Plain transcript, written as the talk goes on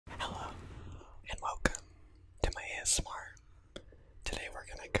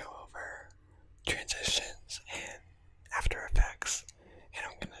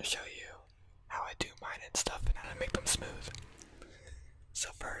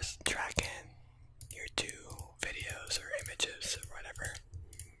tracking your two videos or images or whatever,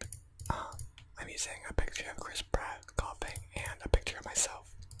 I'm using a picture of Chris Pratt coughing and a picture of myself.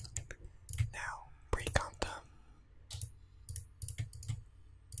 Now, pre-comp them.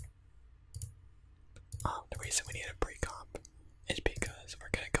 The reason we need a pre-comp is because we're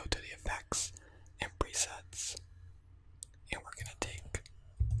going to go to the effects and presets, and we're going to take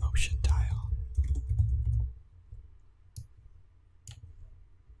motion tile.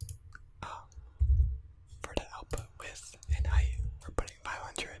 For the output width and height, we're putting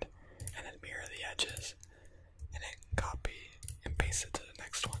 500, and then mirror the edges, and then copy and paste it to the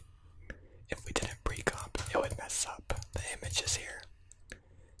next one. If we didn't pre-comp, it would mess up the images here.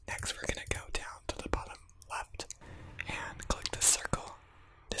 Next, we're going to go down to the bottom left and click the circle.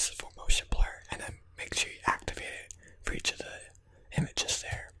 This is for motion blur, and then make sure you activate it for each of the images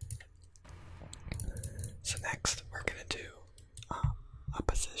there. So next, we're going to do a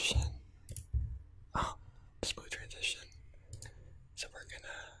position, smooth transition. So we're going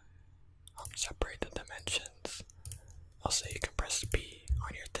to separate the dimensions. Also, you can press B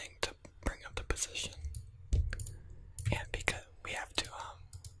on your thing to bring up the position. And because we have to,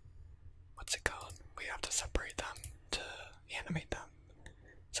 what's it called? We have to separate them to animate them.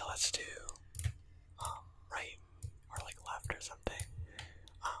 So let's do right or like left or something.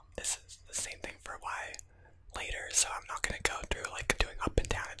 This is the same thing for Y later, so I'm not going to go through like doing up and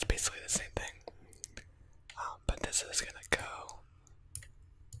down. It's basically the same thing. But this is going to go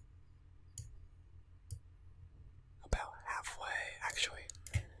about halfway, actually.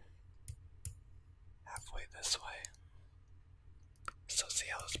 Halfway this way. So see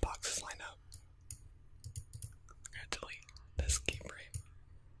how those boxes line up. I'm going to delete this keyframe.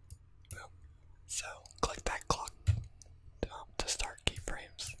 Boom. So click that clock to start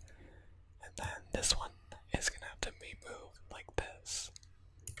keyframes. And then this one is going to have to be moved like this.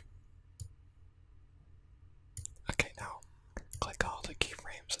 Okay, now click all the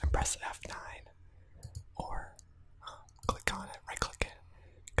keyframes and press F9. Or click on it, right click it,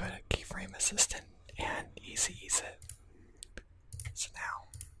 go to keyframe assistant and easy ease it. So now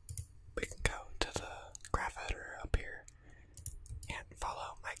we can go to the graph editor up here and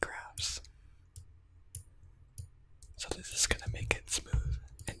follow my graphs. So this is going to make it smooth,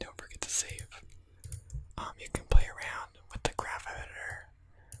 and don't forget to save. You can play around with the graph editor,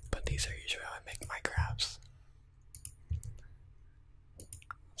 but these are usually how I make my graphs.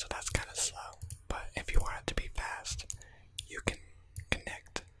 So that's kind of slow, but if you want it to be fast, you can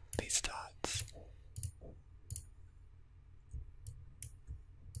connect these dots.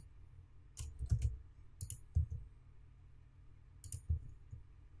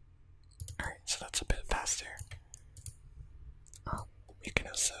 Alright, so that's a bit faster. You can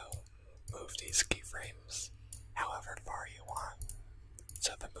also move these keyframes however far you want.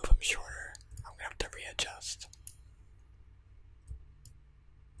 So if I move them shorter, I'm going to have to readjust.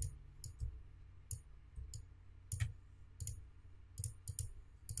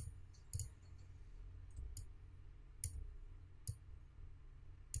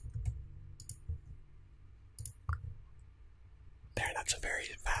 There, that's a very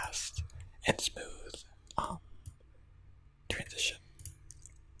fast and smooth transition.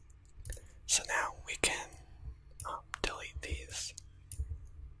 So now we can delete these,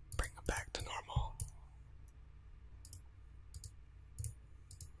 bring them back to normal,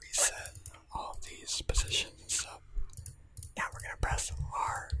 reset all of these positions and stuff. Now we're going to press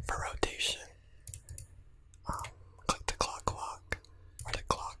R for rotation. Click the clock or the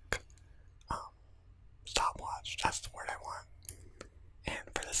clock stopwatch, that's the word I want. And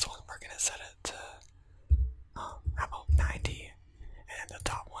for this one, we're going to set it to how about 90, and then the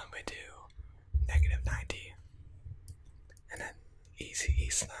top one we do -90, and then easy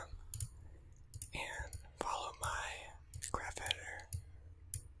ease them, and follow my graph editor.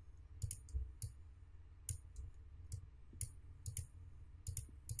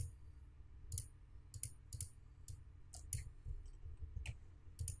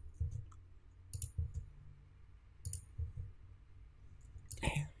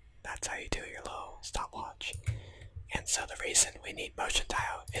 And that's how you do your little stopwatch. And so the reason we need motion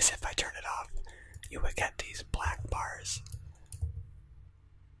tile is if I turn it off, you would get these black bars,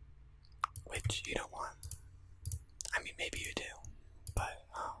 which you don't want. I mean, maybe you do, but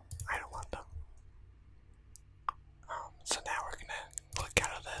I don't want them. So now we're gonna click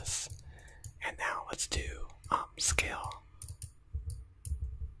out of this, and now let's do scale.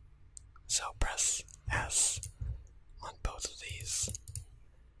 So press S on both of these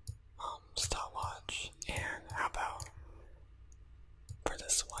stopwatch, and how about for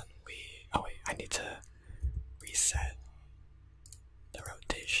this one I need to reset the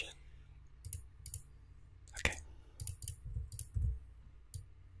rotation.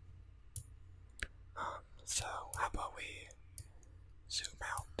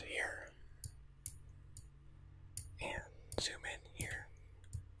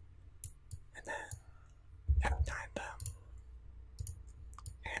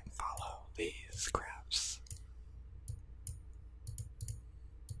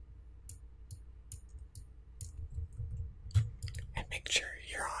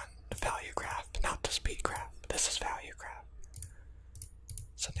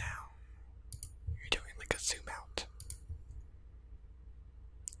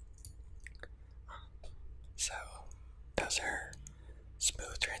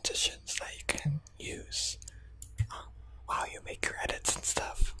 transitions that you can use while you make your edits and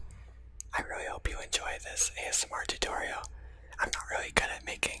stuff. I really hope you enjoy this ASMR tutorial. I'm not really good at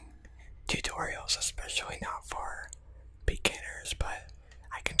making tutorials, especially not for beginners, but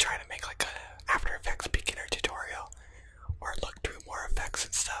I can try to make like a After Effects beginner tutorial or look through more effects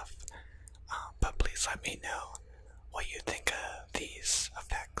and stuff. But please let me know what you